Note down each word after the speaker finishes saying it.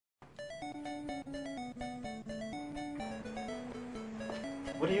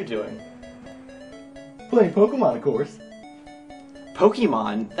What are you doing? Playing Pokemon, of course.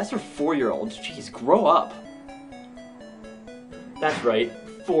 Pokemon? That's for 4-year-olds. Jeez, grow up. That's right,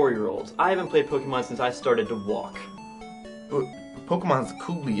 4-year-olds. I haven't played Pokemon since I started to walk. But Pokemon's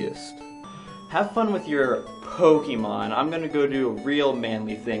coolest. Have fun with your Pokemon. I'm gonna go do a real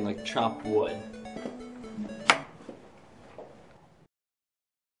manly thing like chop wood.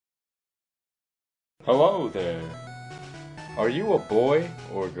 Hello there. Are you a boy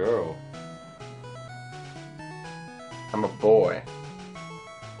or girl? I'm a boy.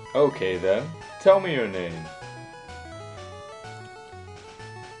 Okay then, tell me your name.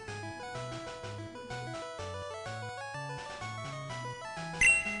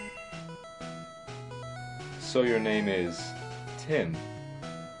 So your name is Tim.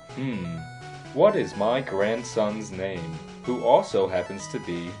 What is my grandson's name, who also happens to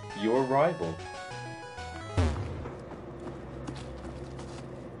be your rival?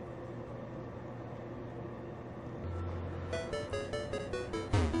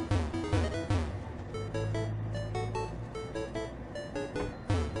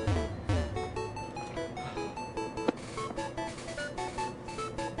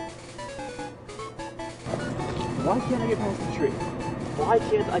 Why can't I get past the tree? Why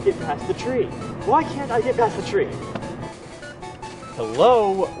can't I get past the tree? Why can't I get past the tree?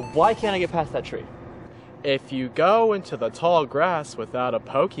 Hello? Why can't I get past that tree? If you go into the tall grass without a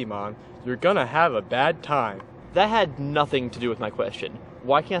Pokemon, you're gonna have a bad time. That had nothing to do with my question.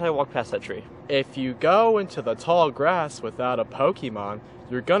 Why can't I walk past that tree? If you go into the tall grass without a Pokemon,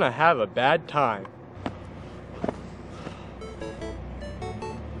 you're gonna have a bad time.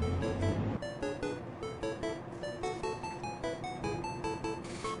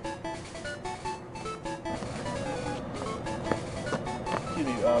 Excuse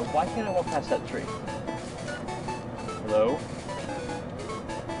me, why can't I walk past that tree? Hello?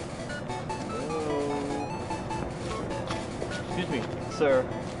 Hello? Excuse me, sir.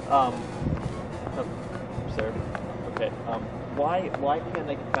 Sir. Okay, why can't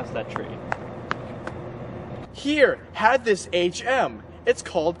I get past that tree? Here, had this HM. It's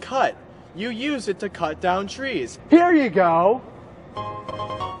called cut. You use it to cut down trees. Here you go.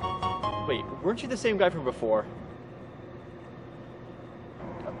 Wait, weren't you the same guy from before?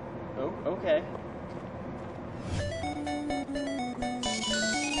 Oh, okay.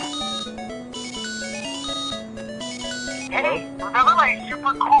 Hey, remember my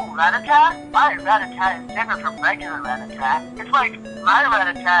super cool Rattata? My Rattata is different from regular Rattata. It's like my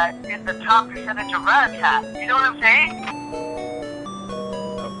Rattata is the top percentage of Rattata. You know what I'm saying?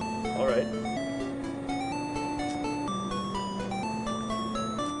 Oh, alright.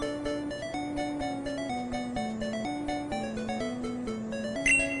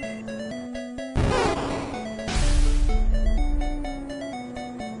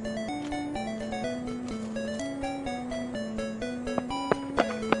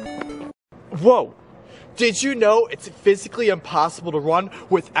 Whoa! Did you know it's physically impossible to run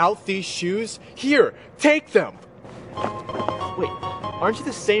without these shoes? Here, take them! Wait, aren't you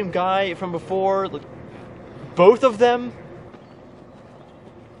the same guy from before? Like, both of them?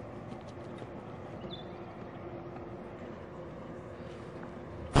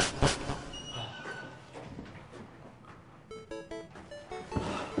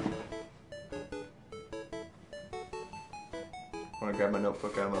 Wanna grab my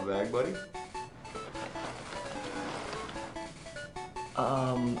notebook out of my bag, buddy?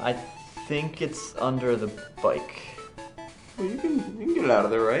 I think it's under the bike. Well, you can get it out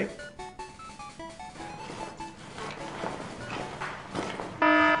of there, right?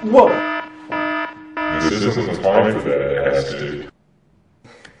 Whoa! This isn't the time for that, Acid.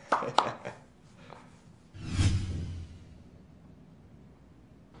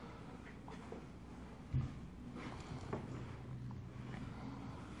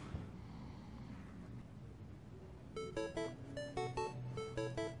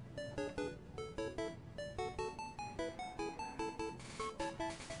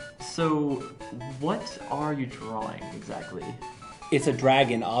 So, what are you drawing exactly? It's a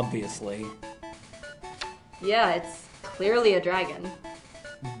dragon, obviously. Yeah, it's clearly a dragon.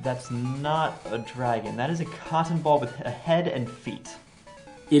 That's not a dragon. That is a cotton ball with a head and feet.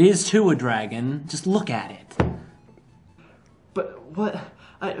 It is too a dragon. Just look at it. But what?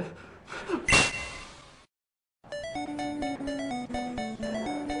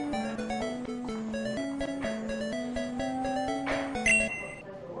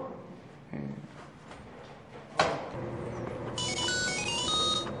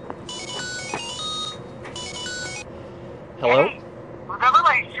 Hey, remember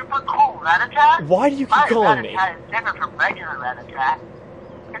my super cool Rat-a-tat? Why do you keep calling me? Rat-a-tat is different from regular rat-a-tat.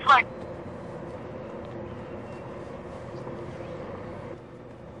 It's like...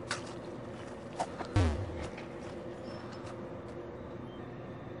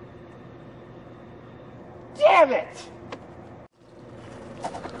 Damn it!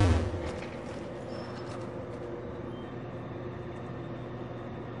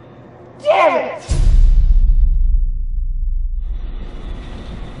 Damn it!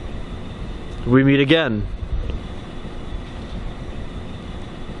 We meet again.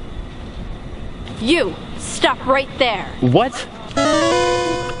 You, stop right there. What?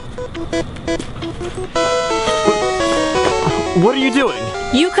 What are you doing?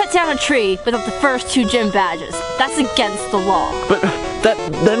 You cut down a tree without the first 2 gym badges. That's against the law. But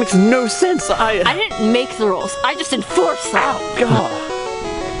that makes no sense. I didn't make the rules. I just enforced them. Ow, God.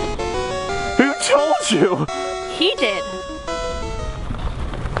 Who told you? He did.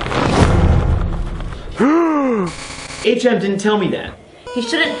 HM didn't tell me that. He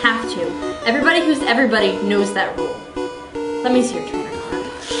shouldn't have to. Everybody who's everybody knows that rule. Let me see your trainer card.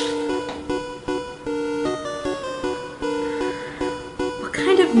 What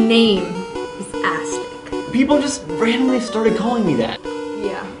kind of name is Astic? People just randomly started calling me that.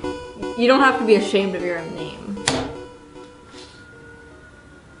 Yeah. You don't have to be ashamed of your own name.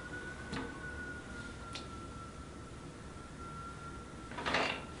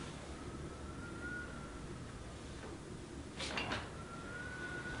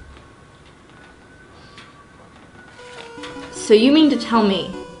 So you mean to tell me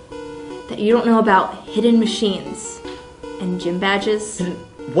that you don't know about hidden machines and gym badges?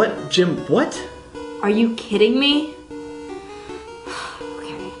 What, Jim, what? Are you kidding me?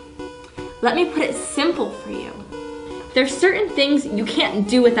 Okay. Let me put it simple for you. There's certain things you can't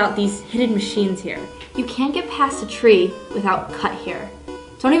do without these hidden machines here. You can't get past a tree without cut here.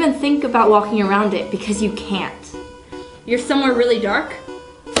 Don't even think about walking around it because you can't. You're somewhere really dark?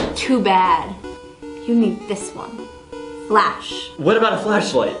 Too bad. You need this one. Flash. What about a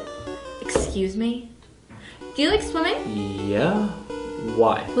flashlight? Excuse me? Do you like swimming? Yeah?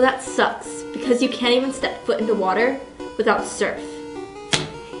 Why? Well, that sucks, because you can't even step foot into water without surf.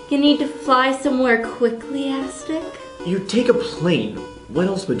 You need to fly somewhere quickly, Astic? You take a plane. What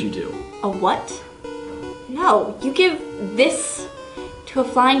else would you do? A what? No, you give this to a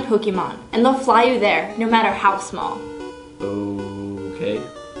flying Pokemon, and they'll fly you there, no matter how small. Okay.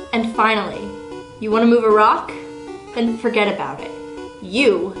 And finally, you want to move a rock? Then forget about it.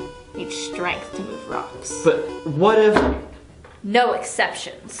 You need strength to move rocks. But what if... No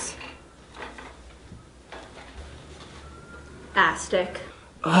exceptions. Astic.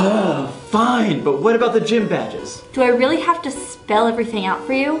 Fine, but what about the gym badges? Do I really have to spell everything out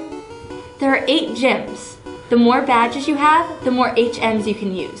for you? There are 8 gyms. The more badges you have, the more HMs you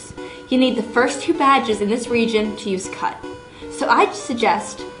can use. You need the first 2 badges in this region to use cut. So I'd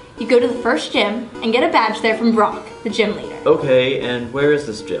suggest you go to the first gym and get a badge there from Brock, the gym leader. Okay, and where is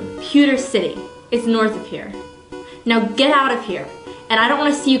this gym? Pewter City. It's north of here. Now get out of here, and I don't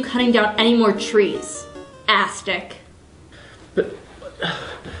want to see you cutting down any more trees. Astic. But...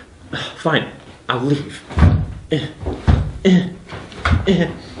 fine, I'll leave.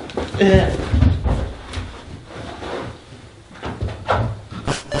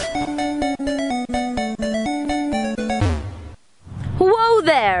 Whoa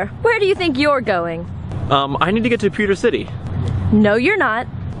there! Where do you think you're going? I need to get to Pewter City. No, you're not.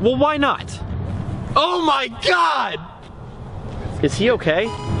 Well, why not? Oh my God! Is he okay?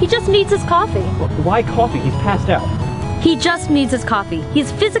 He just needs his coffee. Why coffee? He's passed out. He just needs his coffee.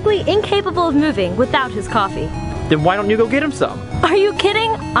 He's physically incapable of moving without his coffee. Then why don't you go get him some? Are you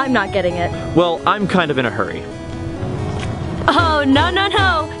kidding? I'm not getting it. Well, I'm kind of in a hurry. Oh, no, no,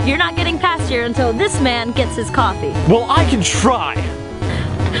 no. You're not getting past here until this man gets his coffee. Well, I can try.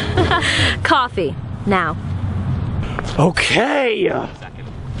 Coffee. Now. Okay.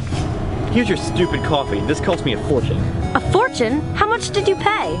 Here's your stupid coffee. This cost me a fortune. A fortune? How much did you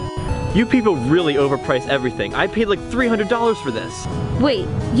pay? You people really overprice everything. I paid like $300 for this. Wait,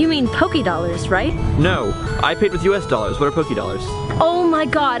 you mean Poké Dollars, right? No, I paid with US dollars. What are Poké Dollars? Oh my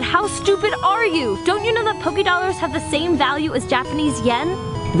God, how stupid are you? Don't you know that Poké Dollars have the same value as Japanese yen?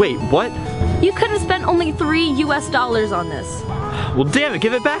 Wait, what? You could have spent only $3 US on this. Well, damn it,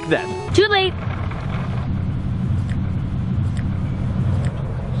 give it back then. Too late.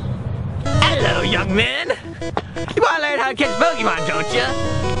 Hello, young man. You want to learn how to catch Pokemon, don't you?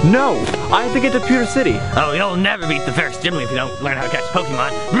 No, I have to get to Pewter City. Oh, you'll never beat the first gym if you don't learn how to catch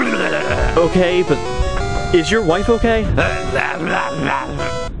Pokemon. Okay, but is your wife okay?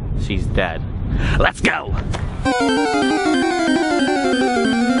 She's dead. Let's go.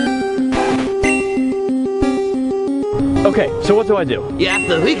 Okay, so what do I do? You have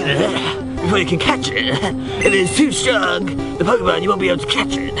to weaken it before you can catch it. If it's too strong, the Pokemon, you won't be able to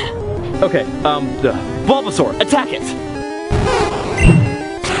catch it. Okay, Bulbasaur, attack it!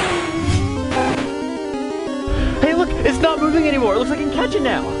 Hey, look, it's not moving anymore. It looks like I can catch it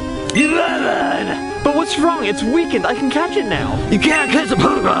now. But what's wrong? It's weakened. I can catch it now. You can't catch a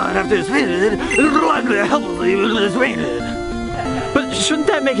Pokemon after it's fainted. It's likely to helplessly when it's fainted. But shouldn't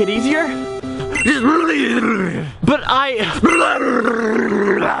that make it easier? But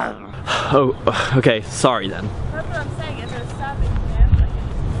Oh, okay, sorry then. That's what I'm saying, is there stopping,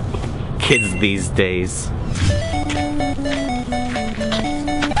 man? Kids these days.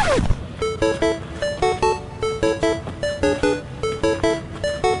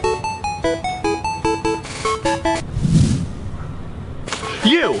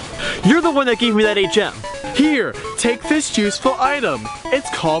 You're the one that gave me that HM. Here, take this useful item. It's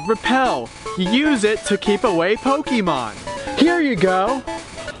called Repel. Use it to keep away Pokemon. Here you go.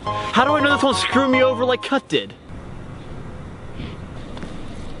 How do I know this won't screw me over like Cut did?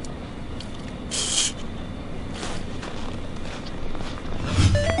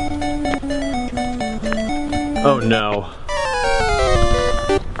 Oh no.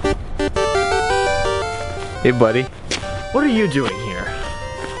 Hey, buddy. What are you doing here?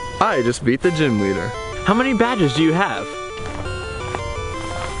 I just beat the gym leader. How many badges do you have?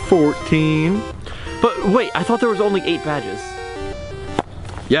 14. But wait, I thought there was only 8 badges.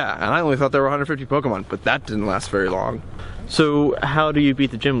 Yeah, and I only thought there were 150 Pokemon, but that didn't last very long. So how do you beat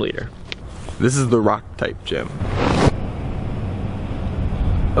the gym leader? This is the rock type gym.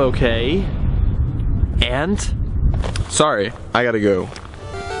 Okay. And? Sorry, I gotta go.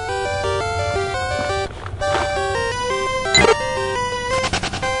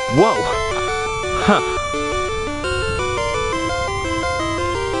 Whoa! Huh.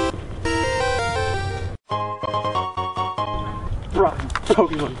 Rock,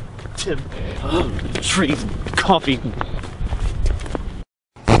 Pokemon, Tim, trees, coffee.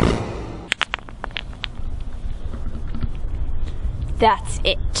 That's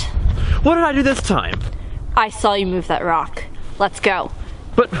it. What did I do this time? I saw you move that rock. Let's go.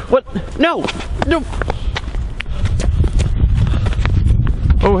 But what? No! No!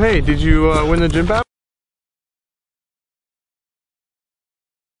 Oh, hey, did you win the gym battle?